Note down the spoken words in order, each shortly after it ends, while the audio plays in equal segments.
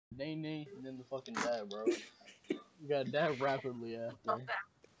Nene, and then the fucking dab, bro. You gotta dab rapidly after.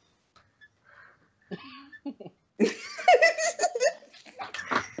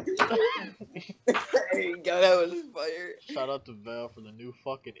 Hey, yo, that was fire. Shout out to Val for the new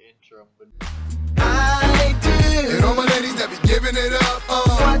fucking intro. I do. And all my ladies that be giving it up,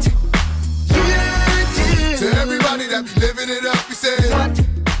 What you do. to everybody that be living it up, we say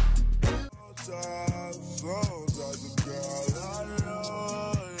What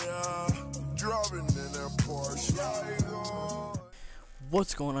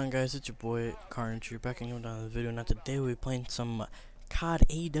What's going on, guys? It's your boy Carnage here, back again with another video. Now today we're playing some COD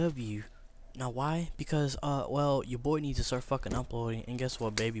AW. Now why? Because well, your boy needs to start fucking uploading, and guess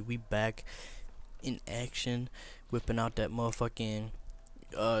what, baby? We back in action, whipping out that motherfucking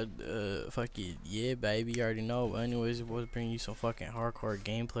fucking yeah, baby. You already know. But anyways, it was bringing you some fucking hardcore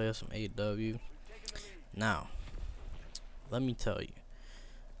gameplay of some AW. Now, let me tell you,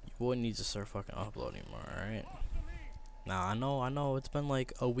 your boy needs to start fucking uploading more. All right. Now I know it's been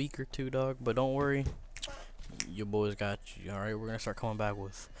like a week or two, dog, but don't worry, your boys got you. Alright, we're gonna start coming back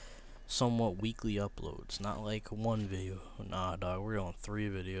with somewhat weekly uploads, not like one video. Nah, dog, we're on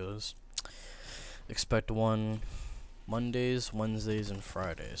 3 videos. Expect one Mondays, Wednesdays, and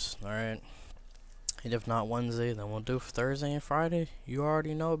Fridays. Alright, and if not Wednesday, then we'll do Thursday and Friday. You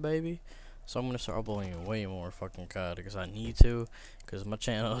already know, baby. So I'm gonna start uploading way more fucking COD because I need to, because my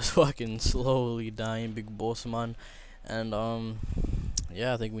channel is fucking slowly dying, big boss man. And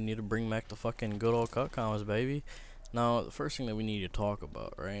yeah, I think we need to bring back the fucking good old cut comments, baby. Now the first thing that we need to talk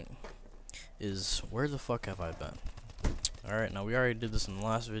about, right, is where the fuck have I been? Alright, now we already did this in the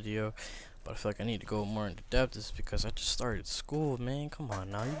last video, but I feel like I need to go more into depth. Is because I just started school, man. Come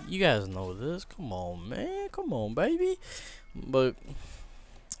on now, you guys know this. Come on, man. Come on, baby. But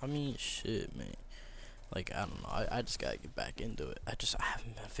I mean, shit, man. Like, I don't know, I just gotta get back into it. I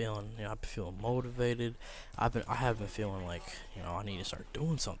haven't been feeling, I've been feeling motivated. I have been feeling like, I need to start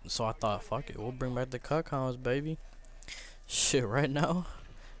doing something. So I thought, fuck it, we'll bring back the cut comments, baby. Shit, right now,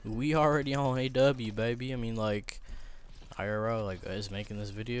 we already on AW, baby. I mean, like, IRL, like, is making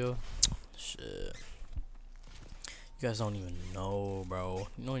this video. Shit. You guys don't even know, bro.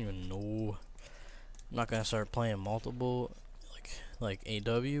 You don't even know. I'm not gonna start playing multiple, like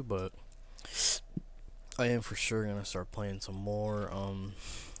AW, but I am for sure gonna start playing some more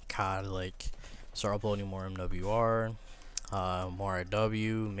COD, like start uploading more MWR, more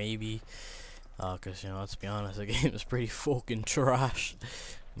IW maybe, cause let's be honest, the game is pretty fucking trash.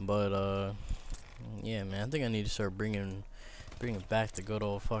 But yeah, man, I think I need to start bringing back the good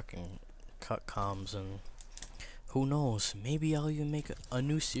old fucking cut comms, and who knows, maybe I'll even make a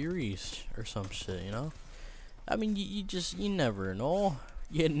new series or some shit, I mean, you never know.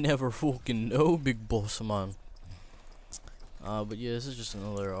 You never fucking know, big boss man. But yeah, this is just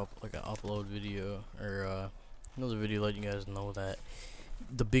another an upload video, or another video letting you guys know that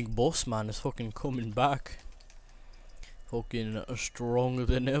the big boss man is fucking coming back, fucking stronger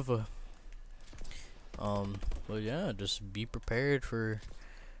than ever. But yeah, just be prepared for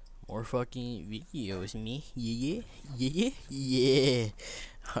more fucking videos, me. Yeah.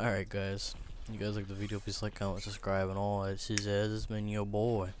 Alright, guys. You guys like the video, please like, comment, subscribe, and all. This has been your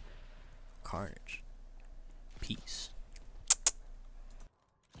boy Carnage. Peace.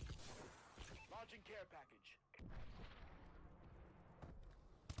 Launching care package.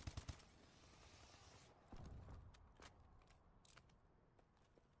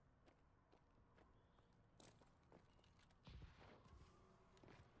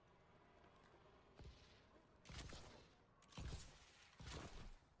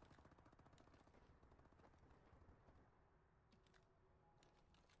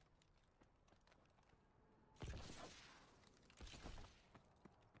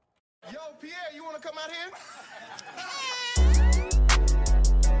 Yo, Pierre, you wanna come out here?